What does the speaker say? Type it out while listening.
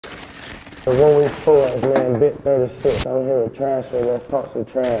The 1Way4xx, man, bit 36. I'm here with TRSHY, let's talk some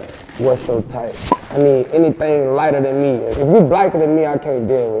trash. What's your type? I mean, anything lighter than me. If you blacker than me, I can't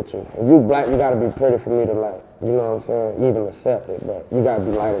deal with you. If you black, you gotta be pretty for me to like, you know what I'm saying, even accept it, but you gotta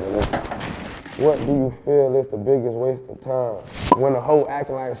be lighter than me. What do you feel is the biggest waste of time? When a hoe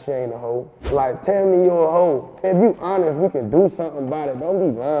acting like she ain't a hoe. Like, tell me you're a hoe. If you honest, we can do something about it. Don't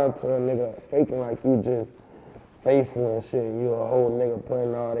be lying to a nigga, faking like you just faithful and shit. You a whole nigga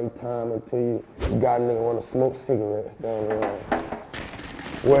putting all they time into you. You got a nigga wanna smoke cigarettes down the line.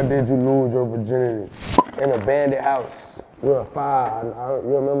 Where did you lose your virginity? In a bandit house. We're a fire.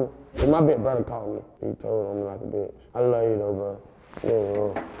 You remember? My big brother called me. He told me like a bitch. I love you though, bro. Yeah,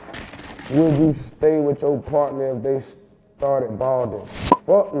 bro. Would you stay with your partner if they started balding?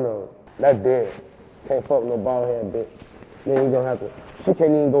 Fuck no. That's dead. Can't fuck no bald head bitch. Then you gonna have to. She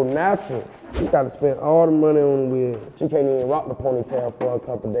can't even go natural. You gotta spend all the money on the wig. She can't even rock the ponytail for a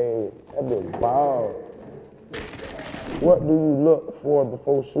couple days. That bitch bald. What do you look for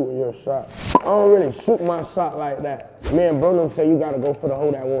before shooting your shot? I don't really shoot my shot like that. Me and Bruno say you gotta go for the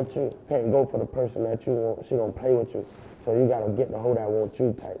hoe that wants you. Can't go for the person that you want. She gonna play with you. So you gotta get the hoe that wants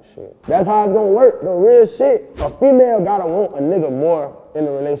you type shit. That's how it's gonna work, the real shit. A female gotta want a nigga more in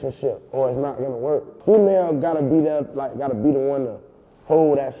the relationship or it's not gonna work. Female gotta be there, like gotta be the one to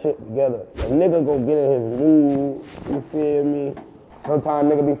hold that shit together. A nigga go get in his mood, you feel me?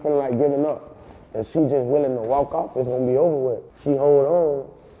 Sometimes nigga be feeling like giving up. And she just willing to walk off, it's gonna be over with. She hold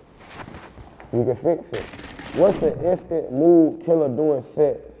on, you can fix it. What's an instant mood killer doing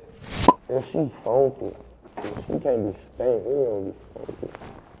sex? If she funky. She can't be stank, you don't be funky.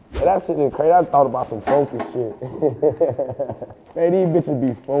 Hey, that shit is crazy, I thought about some funky shit. Hey, these bitches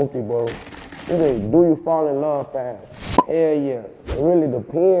be funky, bro. Do you fall in love fast? Hell yeah. It really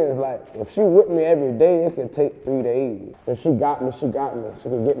depends, like, if she with me every day, it can take 3 days. If she got me, she got me. She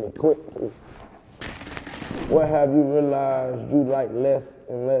can get me quick too. What have you realized you like less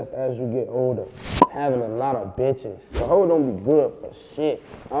and less as you get older? Having a lot of bitches. The hoe don't be good for shit.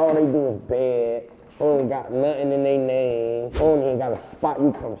 All they do is bad. Hoe don't got nothing in their name. Hoe don't even got a spot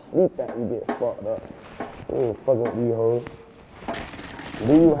you come sleep at, you get fucked up. You ain't fucking with these hoes.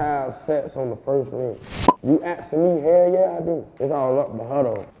 Do you have sex on the first ring? You asking me? Hell yeah, I do. It's all up to her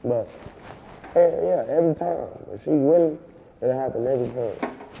though. But hell yeah, every time. If she willing, it'll happen every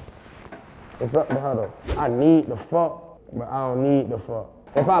time. It's up to her though. I need the fuck, but I don't need the fuck.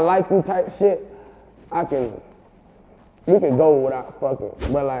 If I like you type shit, we can go without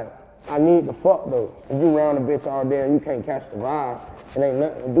fucking. But like, I need the fuck though. If you around a bitch all day and you can't catch the vibe, it ain't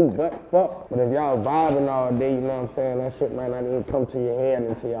nothing to do but fuck. But if y'all vibing all day, you know what I'm saying, that shit might not even come to your head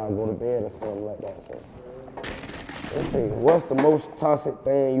until y'all go to bed or something like that. So, let's see, what's the most toxic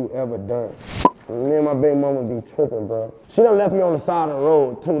thing you ever done? Me and my baby mama be tripping, bro. She done left me on the side of the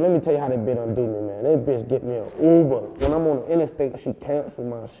road, too. Let me tell you how that bitch done do me, man. That bitch get me an Uber. When I'm on the interstate, she cancel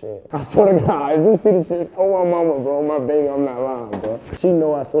my shit. I swear to God, if you see the shit, oh my mama, bro, my baby, I'm not lying, bro. She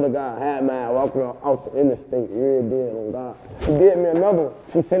know I swear to God, had mine walking off the interstate, real dead on God. She did me another one.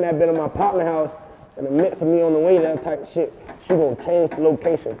 She sent that bitch to my partner house, in the midst of me on the way, that type shit. She gonna change the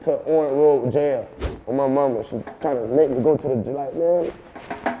location to Orange Road Jail. On my mama, she trying to make me go to the jail, like, man.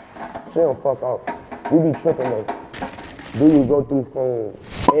 She don't fuck off. You be tripping though. Do you go through phone?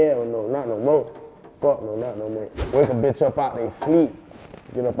 Hell no, not no more. Fuck no, not no more. Wake a bitch up out they sleep.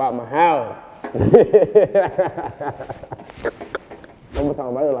 Get up out my house. I'm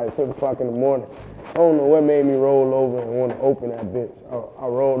talking about it like 6 o'clock in the morning. I don't know what made me roll over and want to open that bitch. I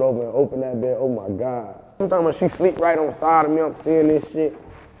rolled over and opened that bitch, oh my God. I'm talking about she sleep right on the side of me, I'm seeing this shit.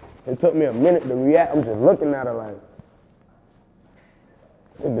 It took me a minute to react, I'm just looking at her like,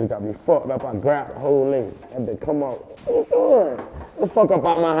 this bitch got me fucked up. I grabbed the whole leg. That bitch come out. What you doing? Get the fuck up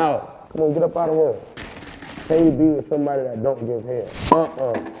out my house. Come on, get up out of here. Can you be with somebody that don't give head? Fuck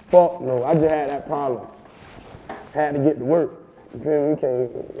no. I just had that problem. Had to get to work. You feel me? You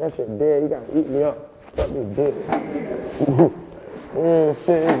can't, that shit dead. You gotta eat me up. Fuck me dead.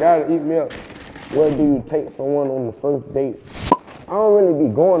 Shit, you gotta eat me up. Where do you take someone on the first date? I don't really be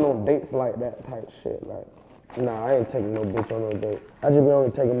going on dates like that type shit. Like, nah, I ain't taking no bitch on no date. I just be only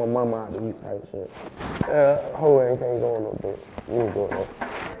taking my mama out to eat type shit. Hoe ain't can't go on no date. You ain't doing that.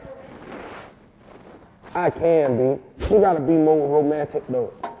 I can be. She gotta be more romantic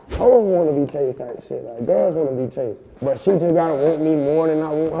though. Hoes wanna be chased type shit. Like, girls wanna be chased. But she just gotta want me more than I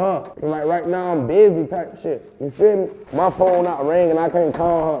want her. And like right now I'm busy type shit. You feel me? My phone not ringing, I can't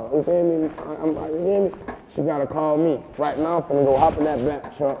call her. You feel me? I'm like, you feel me? She gotta call me. Right now I'm finna go hop in that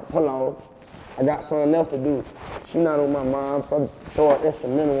black truck, pull off. I got something else to do. She not on my mind. Throw an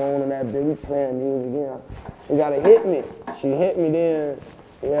instrumental on that bitch. We playing music again. She gotta hit me. She hit me then.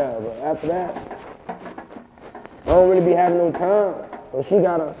 Yeah, but after that, I don't really be having no time. So she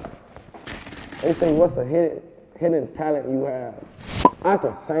gotta, they say, what's a hidden talent you have? I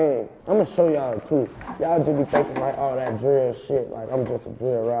can sing. I'm gonna show y'all too. Y'all just be thinking like, oh, that drill shit, like I'm just a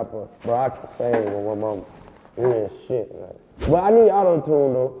drill rapper. But I can sing with my real shit. Like. But I need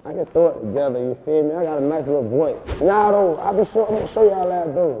auto-tune though. I can throw it together, you feel me? I got a nice little voice. Y'all don't, I'm gonna show y'all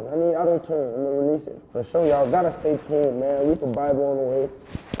that though. I need auto-tune, I'm gonna release it. So show y'all, gotta stay tuned, man. We put Bible on the way.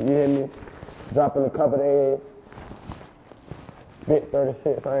 You hear me? Dropping a couple days. Bit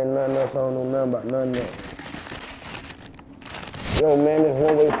 36, I ain't nothing else, I don't know nothing about nothing else. Yo, man, this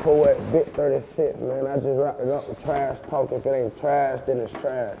 1Way4xx, Bit 36, man. I just wrapped it up with trash talk. If it ain't trash, then it's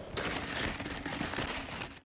trash.